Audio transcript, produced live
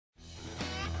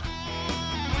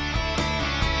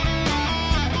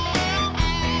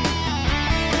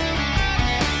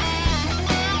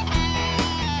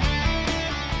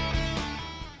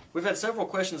We've had several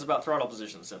questions about throttle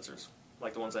position sensors,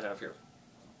 like the ones I have here.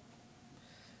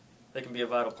 They can be a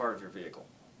vital part of your vehicle.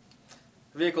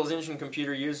 The vehicle's engine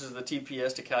computer uses the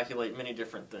TPS to calculate many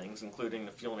different things, including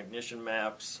the fuel and ignition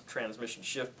maps, transmission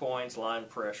shift points, line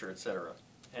pressure, etc.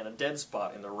 And a dead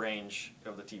spot in the range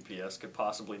of the TPS could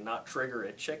possibly not trigger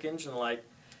a check engine light,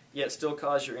 yet still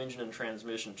cause your engine and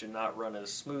transmission to not run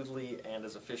as smoothly and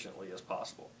as efficiently as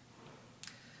possible.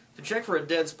 To check for a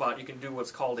dead spot, you can do what's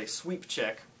called a sweep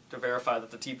check to verify that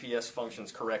the TPS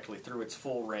functions correctly through its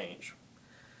full range.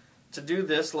 To do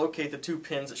this, locate the two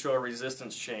pins that show a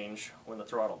resistance change when the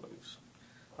throttle moves.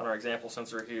 On our example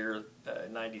sensor here,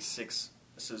 96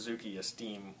 Suzuki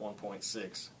Esteem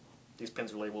 1.6. These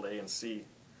pins are labeled A and C.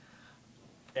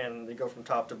 And they go from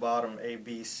top to bottom, A,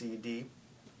 B, C, D.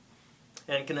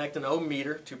 And connect an ohm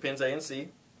meter to pins A and C.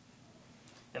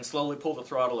 And slowly pull the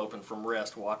throttle open from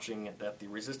rest, watching that the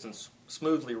resistance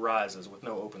smoothly rises with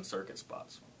no open circuit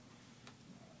spots.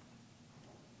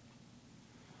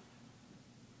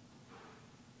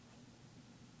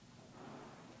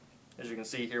 As you can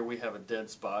see here, we have a dead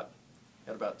spot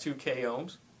at about 2 k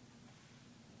ohms.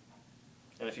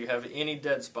 And if you have any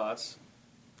dead spots,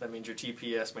 that means your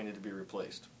TPS may need to be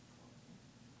replaced.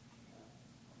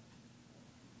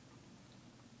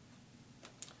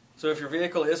 So if your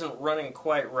vehicle isn't running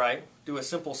quite right, do a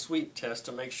simple sweep test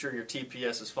to make sure your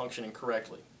TPS is functioning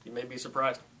correctly. You may be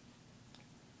surprised.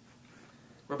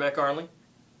 We're Beck, Arnley.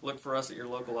 Look for us at your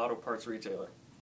local auto parts retailer.